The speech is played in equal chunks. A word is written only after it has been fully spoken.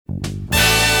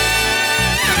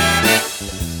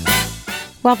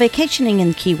While vacationing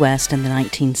in Key West in the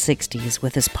 1960s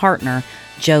with his partner,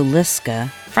 Joe Liska,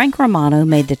 Frank Romano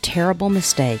made the terrible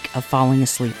mistake of falling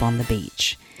asleep on the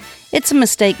beach. It's a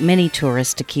mistake many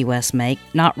tourists to Key West make,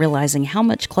 not realizing how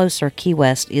much closer Key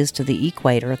West is to the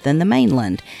equator than the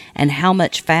mainland, and how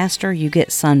much faster you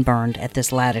get sunburned at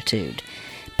this latitude.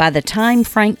 By the time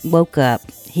Frank woke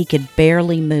up, he could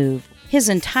barely move. His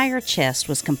entire chest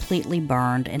was completely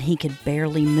burned, and he could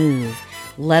barely move,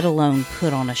 let alone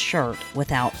put on a shirt,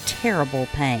 without terrible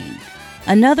pain.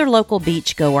 Another local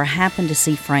beachgoer happened to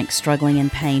see Frank struggling in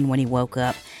pain when he woke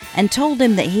up and told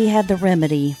him that he had the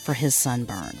remedy for his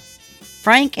sunburn.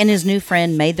 Frank and his new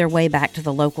friend made their way back to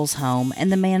the local's home,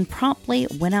 and the man promptly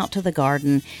went out to the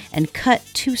garden and cut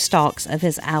 2 stalks of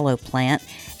his aloe plant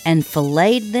and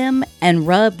filleted them and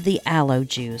rubbed the aloe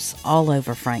juice all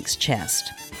over Frank's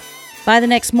chest. By the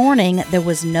next morning, there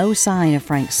was no sign of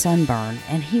Frank's sunburn,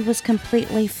 and he was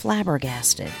completely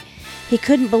flabbergasted. He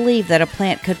couldn't believe that a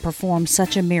plant could perform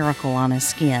such a miracle on his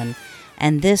skin,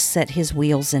 and this set his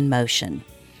wheels in motion.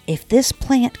 If this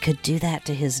plant could do that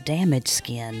to his damaged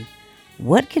skin,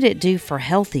 what could it do for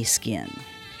healthy skin?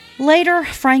 Later,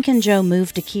 Frank and Joe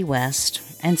moved to Key West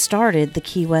and started the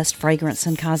Key West Fragrance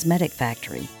and Cosmetic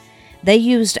Factory. They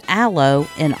used aloe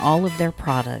in all of their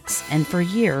products, and for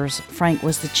years, Frank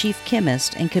was the chief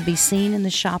chemist and could be seen in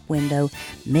the shop window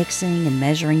mixing and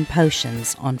measuring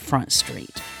potions on Front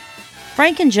Street.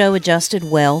 Frank and Joe adjusted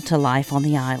well to life on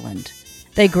the island.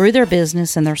 They grew their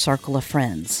business and their circle of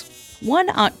friends. One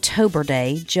October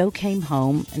day, Joe came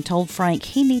home and told Frank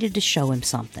he needed to show him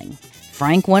something.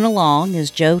 Frank went along as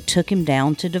Joe took him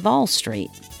down to Duval Street.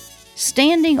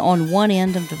 Standing on one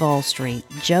end of Duval Street,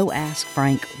 Joe asked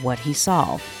Frank what he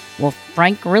saw. Well,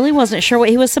 Frank really wasn't sure what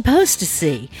he was supposed to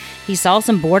see. He saw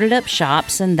some boarded up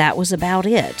shops, and that was about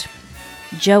it.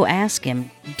 Joe asked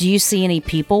him, "Do you see any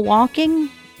people walking?"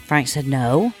 Frank said,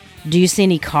 "No." "Do you see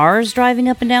any cars driving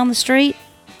up and down the street?"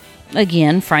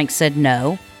 Again, Frank said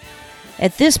no.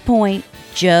 At this point,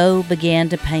 Joe began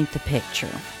to paint the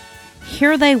picture.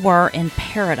 Here they were in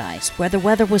paradise, where the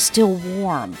weather was still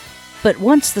warm. But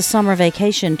once the summer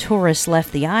vacation tourists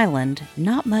left the island,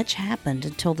 not much happened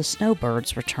until the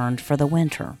snowbirds returned for the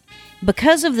winter.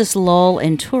 Because of this lull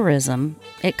in tourism,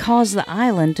 it caused the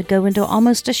island to go into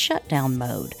almost a shutdown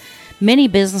mode. Many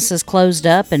businesses closed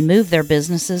up and moved their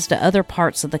businesses to other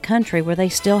parts of the country where they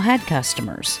still had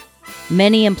customers.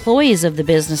 Many employees of the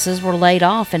businesses were laid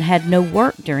off and had no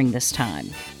work during this time.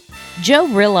 Joe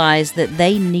realized that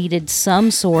they needed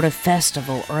some sort of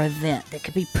festival or event that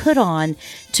could be put on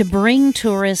to bring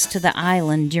tourists to the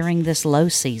island during this low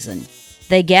season.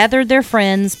 They gathered their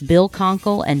friends Bill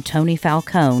Conkle and Tony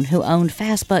Falcone, who owned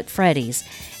Fast Buck Freddy's,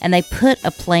 and they put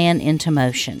a plan into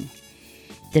motion.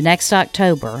 The next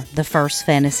October, the first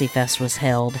Fantasy Fest was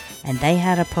held, and they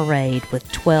had a parade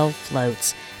with 12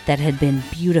 floats that had been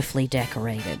beautifully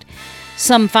decorated.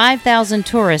 Some 5,000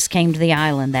 tourists came to the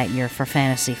island that year for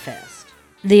Fantasy Fest.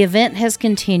 The event has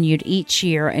continued each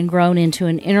year and grown into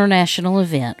an international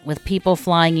event with people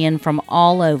flying in from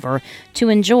all over to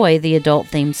enjoy the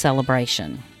adult-themed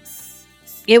celebration.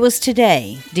 It was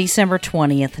today, December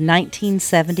 20th,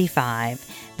 1975,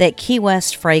 that Key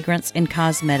West Fragrance and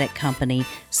Cosmetic Company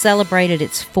celebrated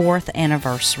its 4th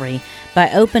anniversary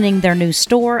by opening their new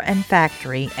store and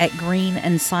factory at Green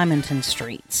and Simonton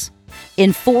Streets.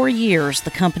 In 4 years,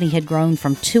 the company had grown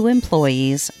from 2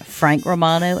 employees, Frank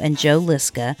Romano and Joe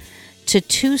Liska, to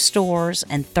 2 stores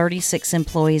and 36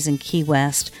 employees in Key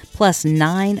West, plus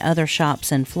 9 other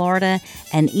shops in Florida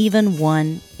and even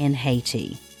 1 in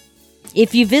Haiti.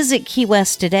 If you visit Key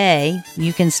West today,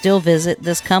 you can still visit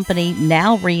this company,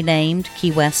 now renamed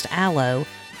Key West Aloe,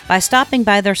 by stopping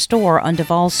by their store on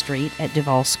Duval Street at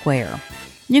Duval Square.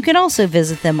 You can also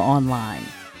visit them online.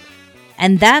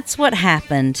 And that's what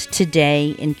happened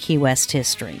today in Key West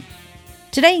history.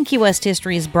 Today in Key West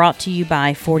history is brought to you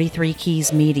by 43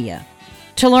 Keys Media.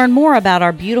 To learn more about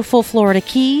our beautiful Florida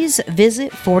Keys,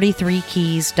 visit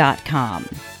 43keys.com.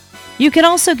 You can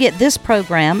also get this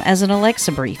program as an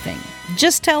Alexa briefing.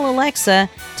 Just tell Alexa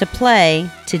to play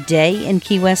Today in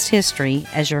Key West History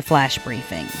as your flash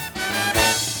briefing.